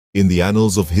In the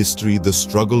annals of history, the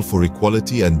struggle for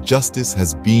equality and justice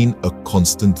has been a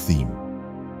constant theme.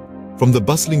 From the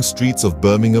bustling streets of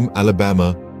Birmingham,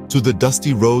 Alabama, to the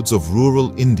dusty roads of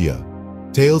rural India,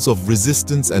 tales of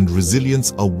resistance and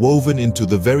resilience are woven into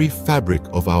the very fabric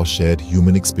of our shared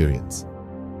human experience.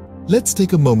 Let's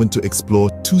take a moment to explore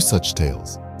two such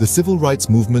tales: the civil rights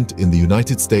movement in the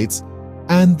United States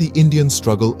and the Indian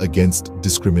struggle against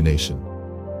discrimination.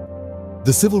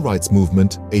 The civil rights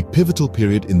movement, a pivotal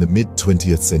period in the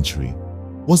mid-20th century,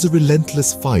 was a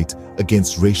relentless fight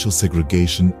against racial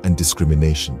segregation and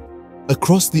discrimination.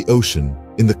 Across the ocean,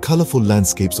 in the colorful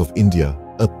landscapes of India,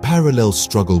 a parallel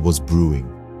struggle was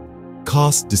brewing.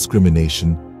 Caste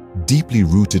discrimination, deeply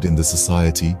rooted in the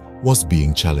society, was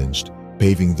being challenged,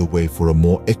 paving the way for a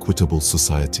more equitable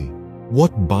society.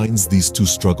 What binds these two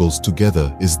struggles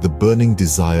together is the burning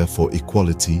desire for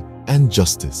equality and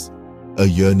justice, a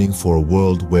yearning for a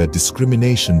world where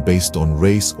discrimination based on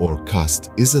race or caste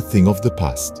is a thing of the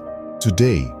past.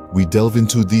 Today, we delve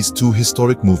into these two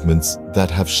historic movements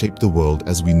that have shaped the world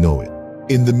as we know it.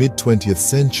 In the mid-20th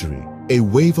century, a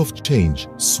wave of change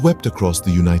swept across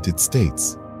the United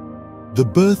States. The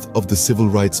birth of the civil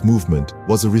rights movement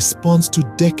was a response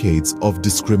to decades of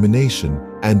discrimination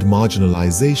and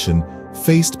marginalization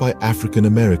faced by African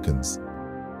Americans.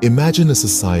 Imagine a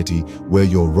society where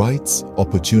your rights,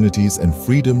 opportunities, and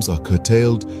freedoms are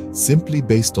curtailed simply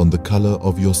based on the color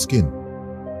of your skin.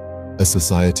 A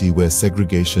society where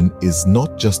segregation is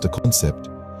not just a concept,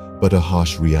 but a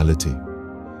harsh reality.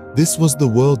 This was the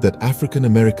world that African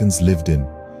Americans lived in,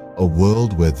 a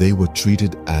world where they were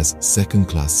treated as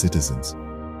second-class citizens.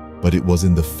 But it was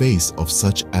in the face of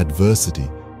such adversity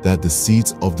that the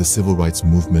seeds of the civil rights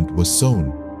movement were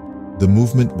sown. The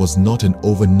movement was not an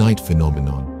overnight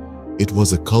phenomenon. It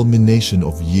was a culmination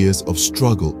of years of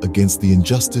struggle against the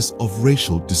injustice of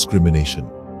racial discrimination.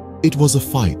 It was a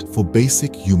fight for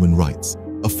basic human rights,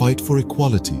 a fight for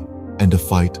equality, and a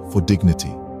fight for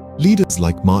dignity. Leaders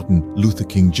like Martin Luther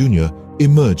King Jr.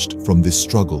 emerged from this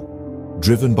struggle.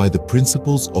 Driven by the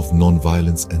principles of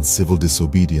nonviolence and civil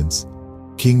disobedience,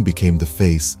 King became the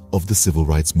face of the civil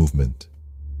rights movement.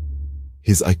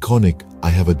 His iconic "I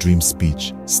Have a Dream"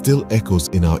 speech still echoes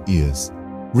in our ears,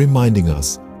 reminding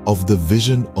us of the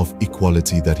vision of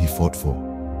equality that he fought for.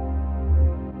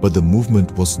 But the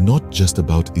movement was not just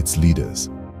about its leaders.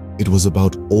 It was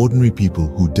about ordinary people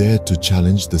who dared to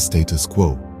challenge the status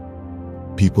quo.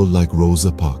 People like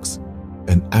Rosa Parks,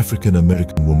 an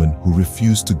African-American woman who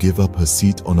refused to give up her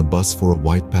seat on a bus for a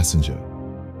white passenger.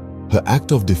 Her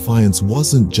act of defiance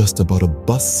wasn't just about a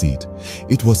bus seat.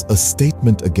 It was a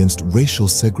statement against racial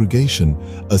segregation,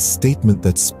 a statement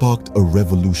that sparked a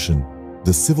revolution.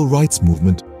 The civil rights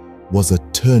movement was a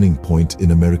turning point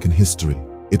in American history.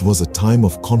 It was a time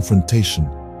of confrontation,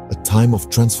 a time of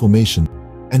transformation,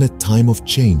 and a time of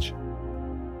change.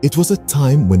 It was a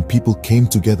time when people came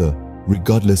together,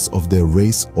 regardless of their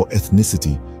race or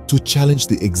ethnicity, to challenge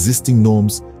the existing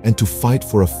norms and to fight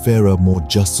for a fairer, more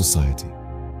just society.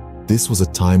 This was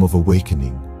a time of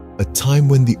awakening, a time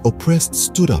when the oppressed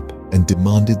stood up and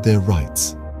demanded their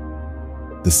rights.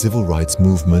 The civil rights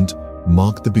movement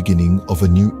marked the beginning of a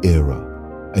new era,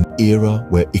 an era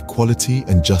where equality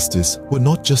and justice were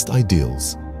not just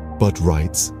ideals, but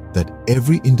rights that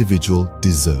every individual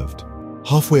deserved.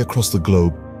 Halfway across the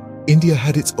globe, India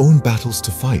had its own battles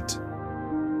to fight.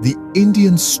 The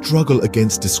Indian struggle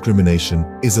against discrimination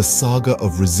is a saga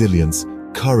of resilience,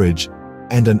 courage,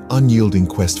 and an unyielding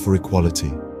quest for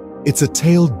equality. It's a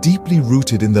tale deeply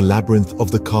rooted in the labyrinth of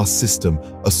the caste system,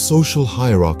 a social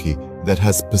hierarchy that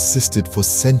has persisted for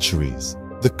centuries.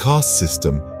 The caste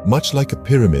system, much like a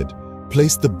pyramid,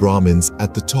 placed the Brahmins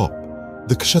at the top,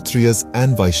 the Kshatriyas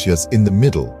and Vaishyas in the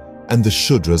middle, and the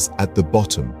Shudras at the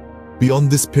bottom.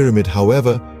 Beyond this pyramid,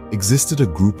 however, existed a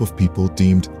group of people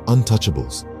deemed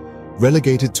untouchables,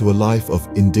 relegated to a life of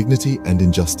indignity and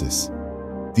injustice.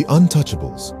 The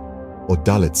untouchables, or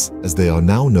Dalits as they are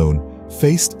now known,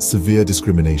 faced severe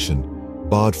discrimination,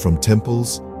 barred from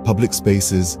temples, public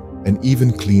spaces, and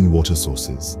even clean water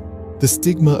sources. The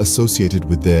stigma associated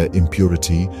with their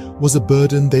impurity was a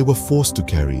burden they were forced to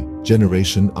carry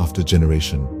generation after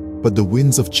generation. But the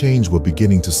winds of change were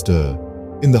beginning to stir.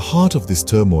 In the heart of this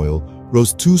turmoil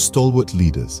rose two stalwart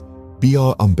leaders,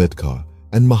 B.R. Ambedkar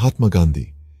and Mahatma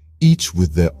Gandhi, each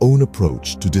with their own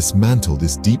approach to dismantle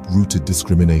this deep-rooted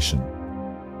discrimination.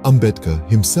 Ambedkar,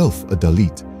 himself a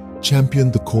Dalit,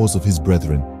 championed the cause of his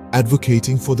brethren,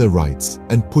 advocating for their rights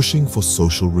and pushing for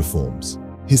social reforms.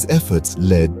 His efforts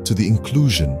led to the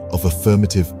inclusion of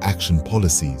affirmative action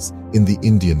policies in the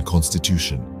Indian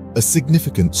Constitution, a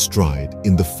significant stride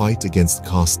in the fight against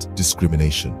caste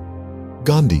discrimination.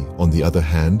 Gandhi, on the other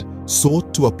hand,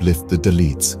 sought to uplift the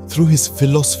Dalits through his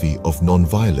philosophy of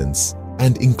non-violence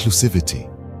and inclusivity.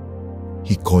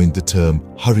 He coined the term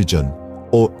Harijan,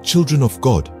 or children of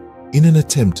God, in an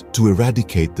attempt to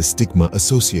eradicate the stigma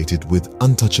associated with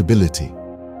untouchability.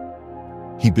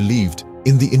 He believed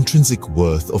in the intrinsic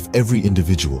worth of every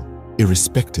individual,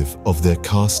 irrespective of their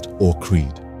caste or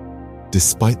creed.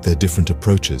 Despite their different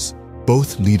approaches,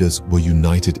 both leaders were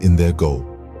united in their goal: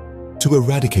 to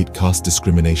eradicate caste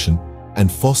discrimination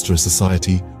and foster a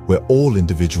society where all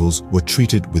individuals were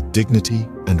treated with dignity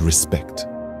and respect.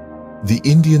 The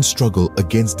Indian struggle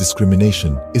against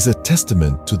discrimination is a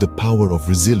testament to the power of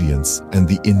resilience and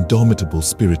the indomitable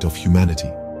spirit of humanity.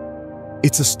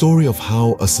 It's a story of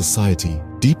how a society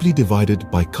deeply divided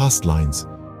by caste lines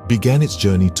began its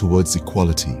journey towards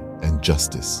equality and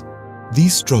justice.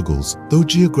 These struggles, though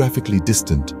geographically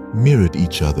distant, mirrored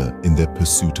each other in their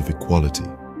pursuit of equality.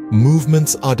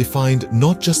 Movements are defined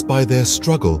not just by their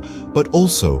struggle, but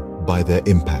also by their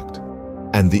impact.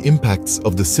 And the impacts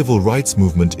of the civil rights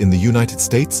movement in the United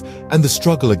States and the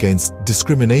struggle against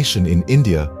discrimination in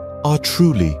India are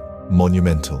truly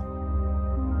monumental.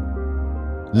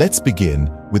 Let's begin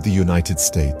with the United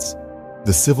States.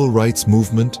 The civil rights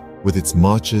movement, with its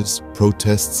marches,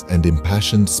 protests, and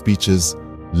impassioned speeches,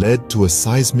 led to a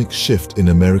seismic shift in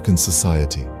American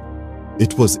society.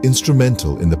 It was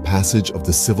instrumental in the passage of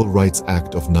the Civil Rights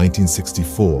Act of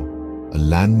 1964, a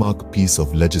landmark piece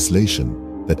of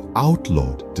legislation that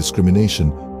outlawed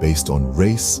discrimination based on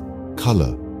race,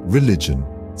 color, religion,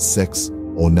 sex,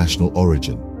 or national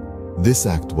origin. This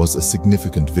act was a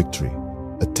significant victory,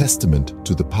 a testament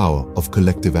to the power of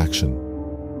collective action.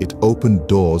 It opened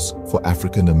doors for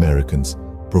African Americans,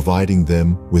 providing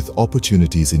them with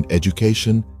opportunities in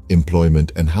education,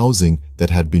 employment, and housing that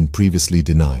had been previously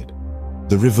denied.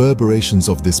 The reverberations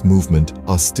of this movement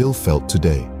are still felt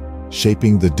today,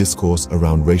 shaping the discourse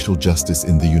around racial justice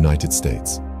in the United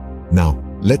States. Now,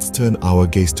 let's turn our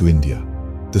gaze to India.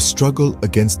 The struggle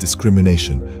against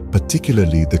discrimination,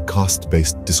 particularly the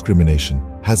caste-based discrimination,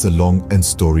 has a long and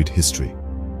storied history.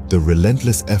 The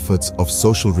relentless efforts of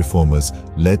social reformers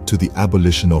led to the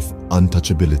abolition of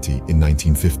untouchability in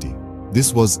 1950.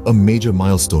 This was a major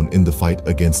milestone in the fight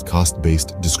against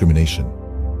caste-based discrimination.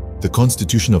 The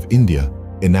Constitution of India,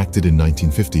 enacted in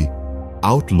 1950,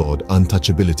 outlawed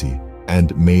untouchability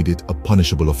and made it a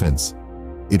punishable offense.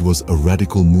 It was a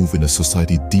radical move in a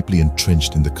society deeply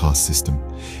entrenched in the caste system.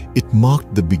 It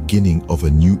marked the beginning of a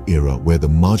new era where the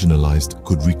marginalized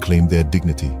could reclaim their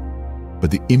dignity. But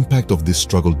the impact of this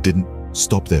struggle didn't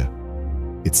stop there.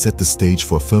 It set the stage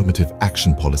for affirmative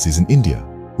action policies in India,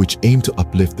 which aimed to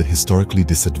uplift the historically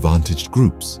disadvantaged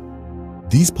groups.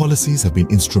 These policies have been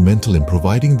instrumental in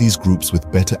providing these groups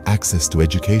with better access to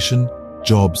education,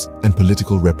 jobs, and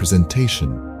political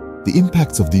representation. The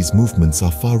impacts of these movements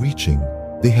are far-reaching.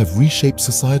 They have reshaped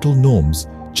societal norms,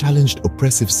 challenged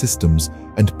oppressive systems,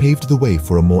 and paved the way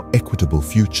for a more equitable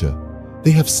future.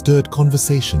 They have stirred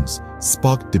conversations,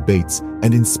 sparked debates,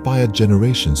 and inspired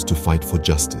generations to fight for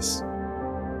justice.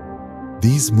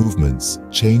 These movements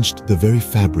changed the very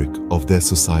fabric of their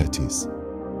societies.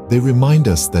 They remind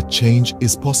us that change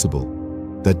is possible,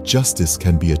 that justice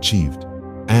can be achieved,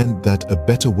 and that a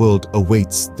better world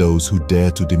awaits those who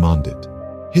dare to demand it.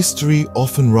 History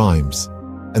often rhymes,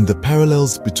 and the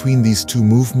parallels between these two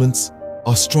movements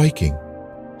are striking.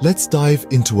 Let's dive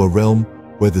into a realm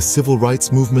where the civil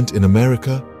rights movement in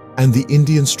America and the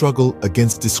Indian struggle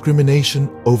against discrimination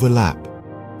overlap.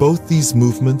 Both these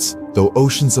movements, though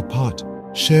oceans apart,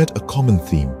 shared a common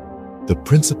theme: the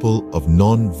principle of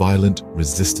non-violent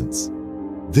resistance.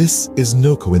 This is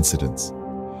no coincidence.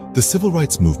 The civil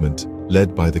rights movement,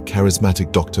 led by the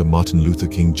charismatic Dr. Martin Luther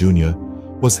King Jr.,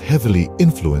 was heavily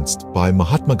influenced by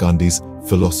Mahatma Gandhi's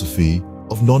philosophy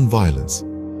of non-violence,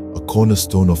 a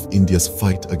cornerstone of India's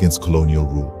fight against colonial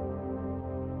rule.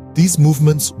 These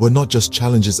movements were not just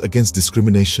challenges against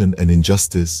discrimination and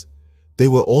injustice, they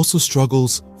were also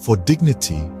struggles for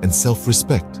dignity and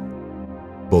self-respect.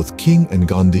 Both King and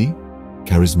Gandhi,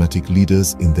 charismatic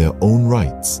leaders in their own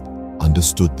rights,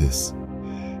 understood this.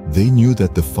 They knew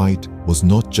that the fight was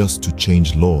not just to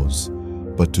change laws,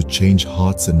 but to change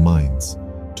hearts and minds,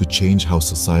 to change how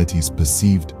societies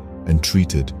perceived and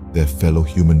treated their fellow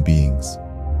human beings.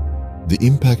 The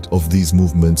impact of these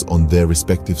movements on their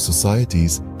respective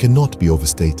societies cannot be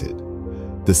overstated.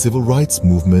 The civil rights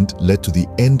movement led to the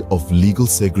end of legal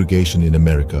segregation in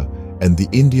America, and the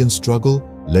Indian struggle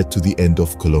led to the end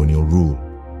of colonial rule.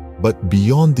 But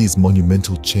beyond these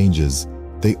monumental changes,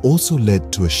 they also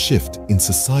led to a shift in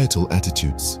societal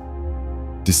attitudes.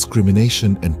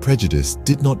 Discrimination and prejudice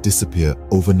did not disappear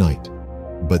overnight.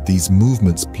 but these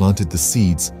movements planted the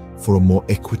seeds for a more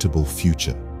equitable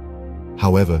future.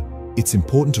 However, it's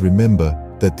important to remember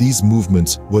that these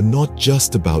movements were not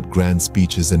just about grand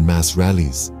speeches and mass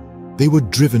rallies. They were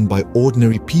driven by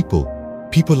ordinary people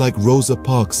like Rosa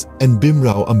Parks and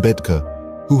Bhimrao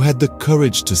Ambedkar, who had the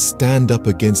courage to stand up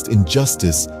against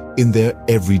injustice in their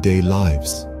everyday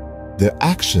lives. Their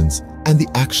actions and the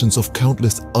actions of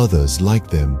countless others like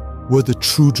them were the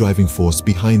true driving force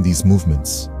behind these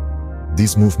movements.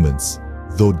 These movements,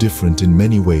 though different in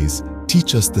many ways,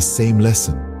 teach us the same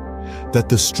lesson, that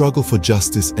the struggle for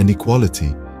justice and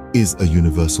equality is a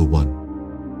universal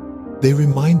one. They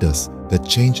remind us that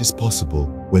change is possible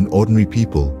when ordinary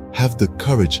people have the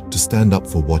courage to stand up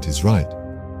for what is right,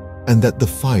 and that the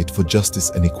fight for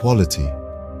justice and equality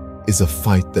is a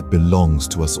fight that belongs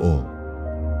to us all.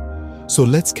 So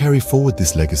let's carry forward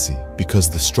this legacy, because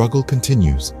the struggle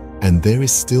continues and there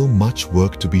is still much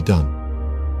work to be done.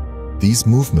 These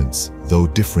movements, though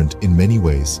different in many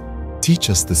ways, teach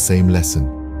us the same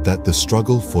lesson, that the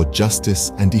struggle for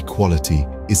justice and equality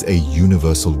is a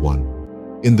universal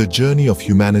one. In the journey of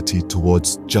humanity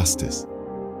towards justice,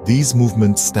 these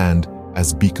movements stand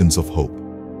as beacons of hope.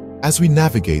 As we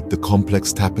navigate the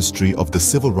complex tapestry of the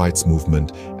civil rights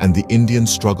movement and the Indian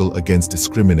struggle against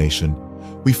discrimination,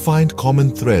 we find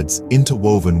common threads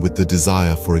interwoven with the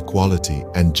desire for equality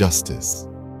and justice.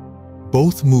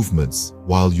 Both movements,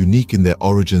 while unique in their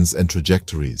origins and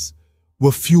trajectories,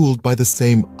 were fueled by the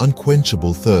same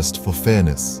unquenchable thirst for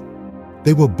fairness.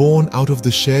 They were born out of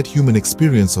the shared human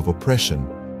experience of oppression,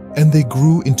 and they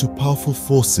grew into powerful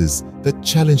forces that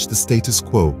challenged the status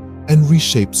quo and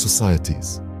reshaped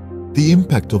societies. The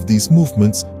impact of these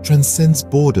movements transcends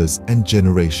borders and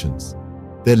generations.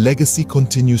 Their legacy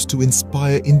continues to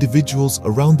inspire individuals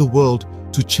around the world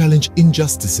to challenge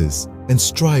injustices and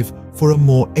strive for a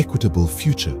more equitable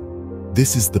future.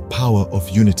 This is the power of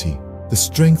unity, the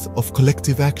strength of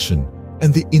collective action,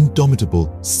 and the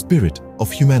indomitable spirit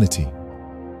of humanity.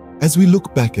 As we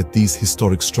look back at these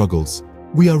historic struggles,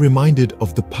 we are reminded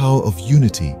of the power of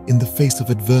unity in the face of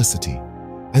adversity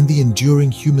and the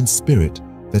enduring human spirit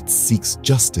that seeks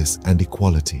justice and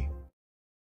equality.